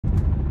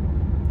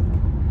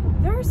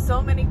are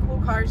so many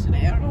cool cars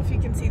today. I don't know if you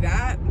can see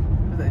that.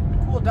 There's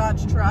a cool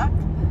Dodge truck.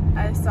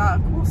 I saw a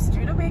cool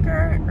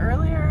Studebaker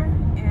earlier,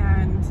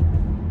 and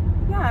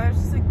yeah, it's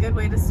just a good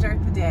way to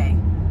start the day.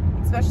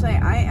 Especially,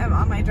 I am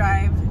on my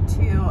drive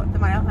to the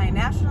Mile High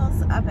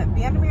Nationals up at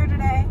Vandermeer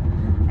today.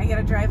 I get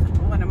to drive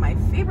one of my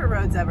favorite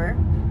roads ever.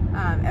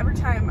 Every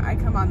time I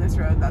come on this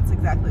road, that's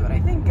exactly what I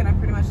think, and I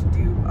pretty much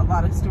do a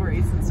lot of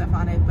stories and stuff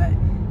on it, but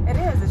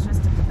it's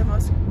just the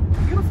most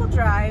beautiful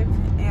drive,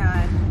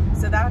 and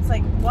so that's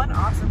like one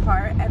awesome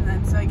part. And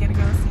then so I get to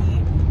go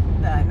see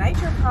the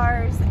nitro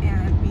cars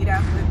and meet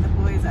up with the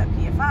boys at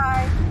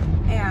PFI,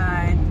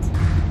 and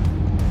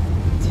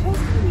today's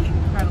gonna be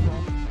incredible.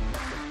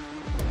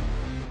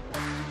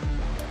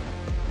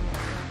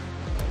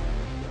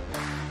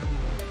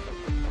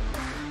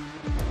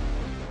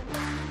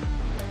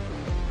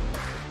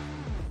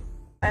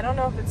 I don't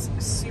know if it's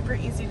super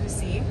easy to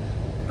see,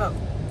 but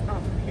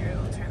from here,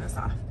 we'll turn this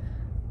off.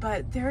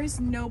 But there is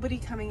nobody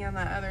coming on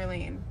that other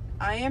lane.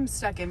 I am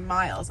stuck in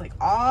miles, like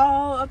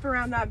all up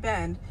around that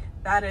bend.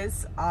 That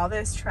is all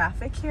this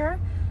traffic here.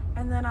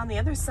 And then on the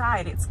other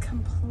side, it's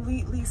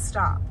completely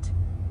stopped,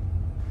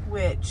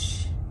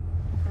 which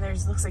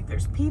looks like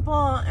there's people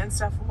and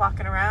stuff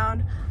walking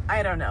around.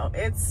 I don't know,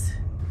 it's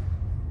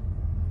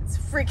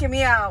freaking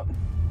me out.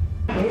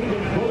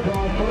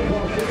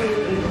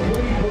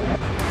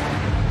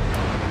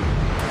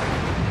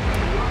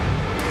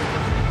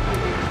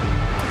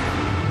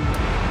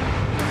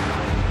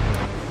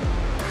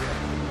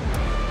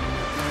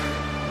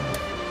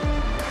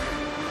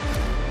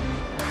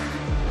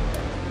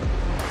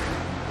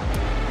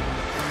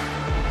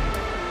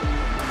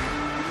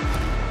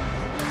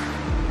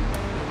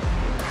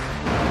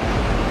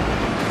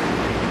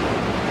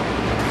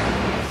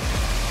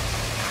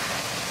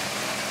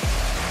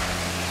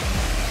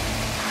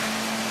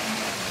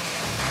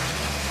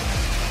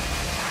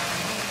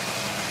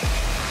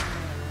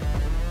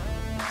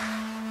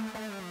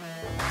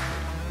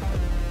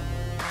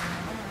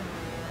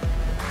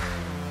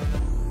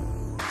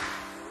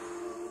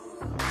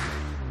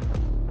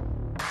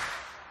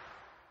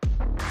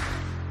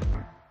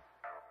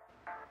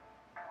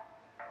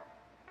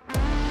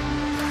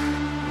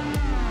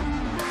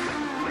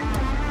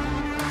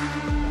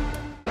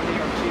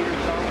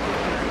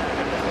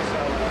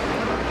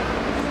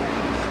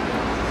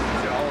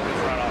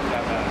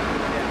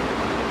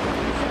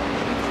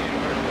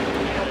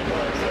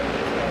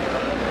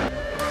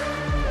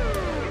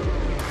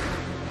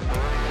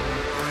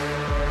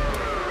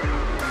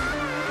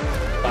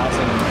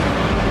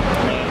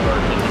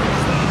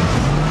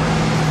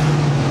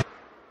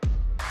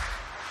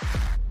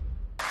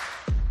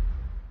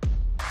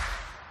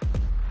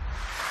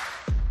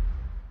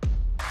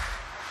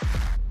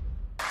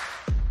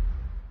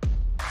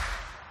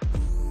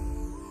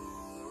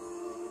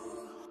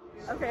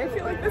 Okay, I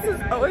feel like this is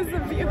always the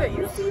view that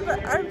you see,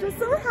 but I'm just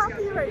so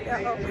happy right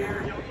now.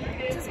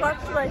 Just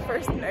watched my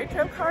first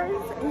nitro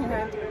cars, and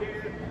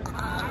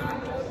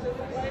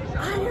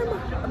I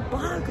am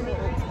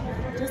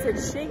boggled. Just it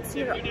shakes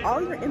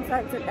all your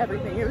insides and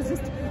everything. It was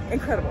just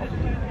incredible,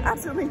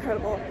 absolutely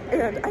incredible,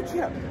 and I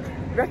can't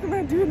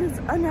recommend doing this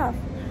enough.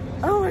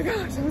 Oh my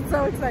gosh, I'm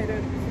so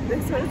excited.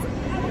 This is,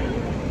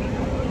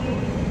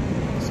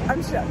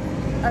 I'm shook.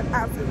 I'm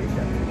absolutely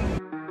shook.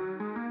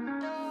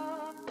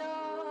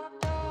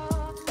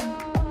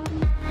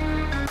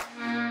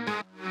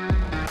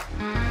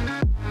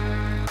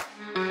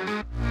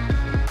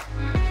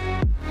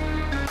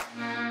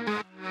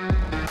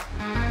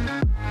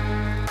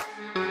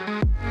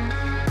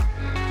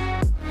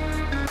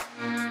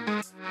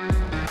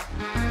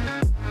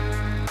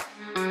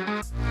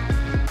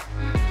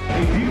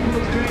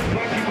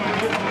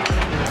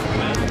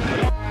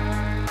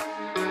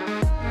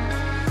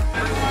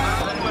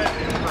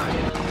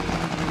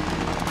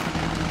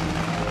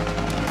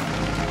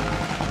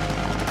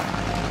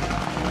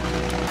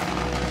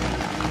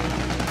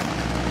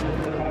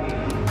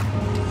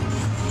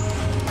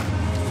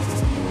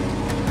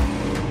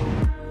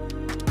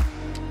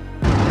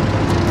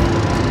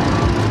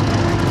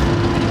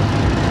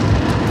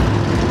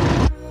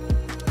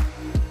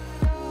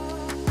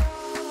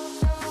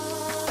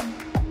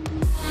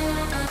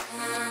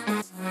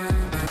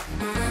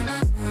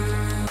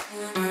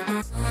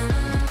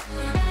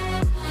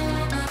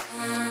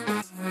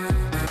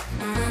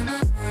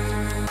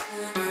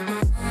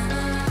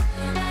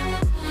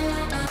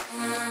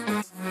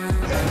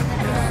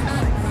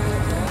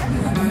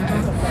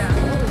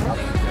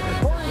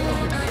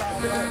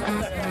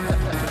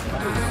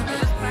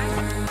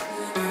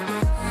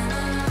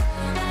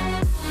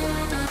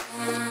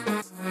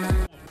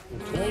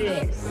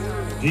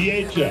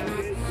 DHL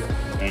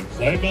and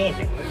Clay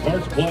Millican,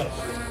 Parts Plus.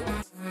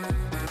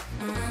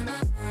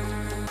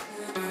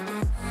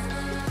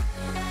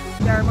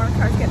 There are more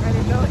cars getting ready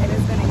to go. It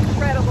has been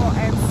incredible.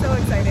 I am so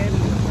excited.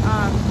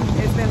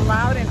 It's been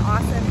loud and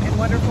awesome and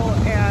wonderful,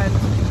 and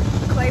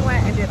Clay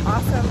went and did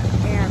awesome,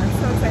 and I'm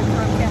so excited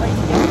for him. Can't wait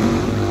to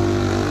get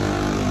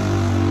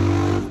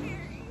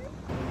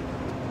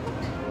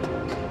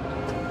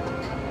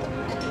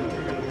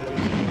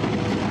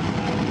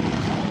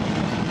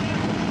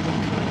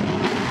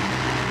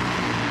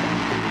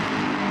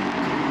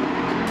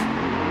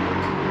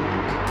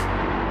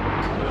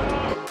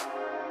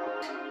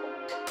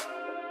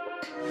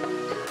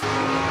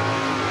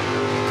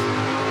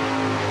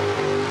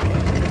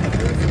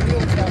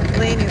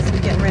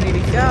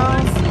go,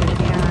 and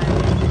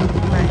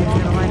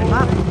Brian's gonna line them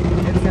up.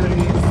 It's gonna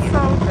be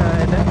so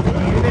good.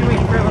 We've been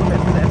waiting for a little bit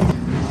for this.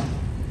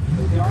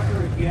 The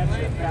darker it gets,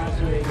 the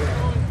faster they go.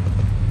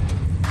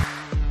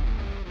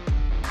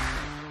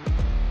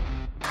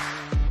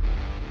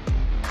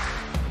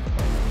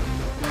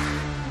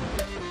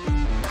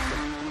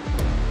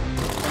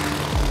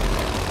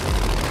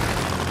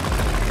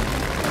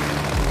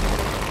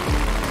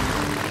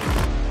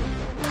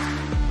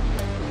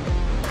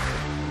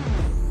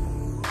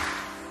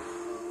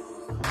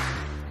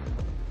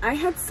 I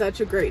had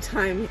such a great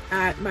time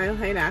at Mile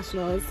High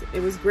Nationals.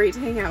 It was great to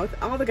hang out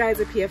with all the guys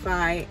at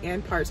PFI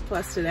and Parts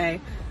Plus today.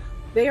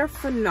 They are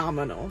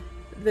phenomenal.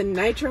 The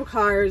nitro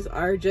cars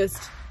are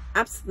just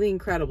absolutely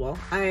incredible.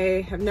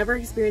 I have never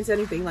experienced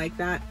anything like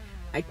that.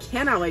 I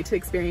cannot wait to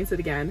experience it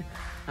again.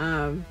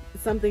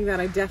 It's something that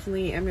I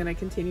definitely am going to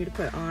continue to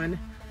put on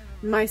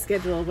my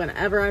schedule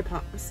whenever I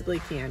possibly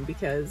can,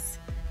 because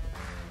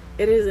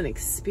it is an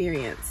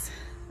experience.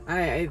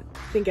 I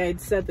think I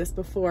had said this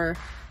before,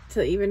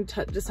 to even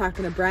just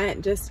talking to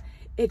Brent, just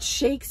it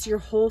shakes your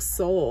whole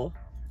soul.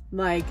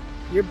 Like,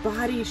 your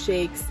body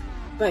shakes,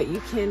 but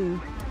you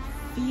can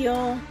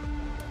feel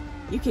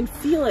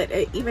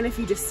it even if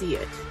you just see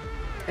it,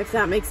 if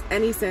that makes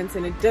any sense.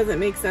 And it doesn't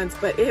make sense,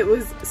 but it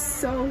was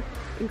so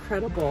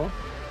incredible.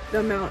 The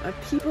amount of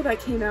people that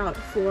came out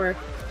for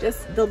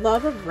just the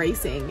love of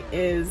racing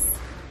is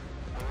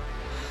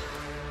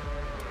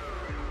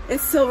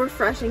so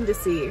refreshing to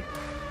see,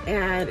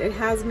 and it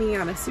has me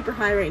on a super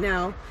high right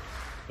now.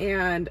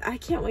 And I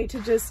can't wait to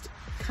just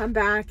come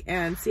back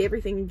and see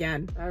everything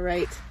again. All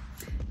right,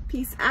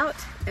 peace out,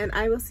 and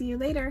I will see you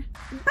later.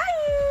 Bye.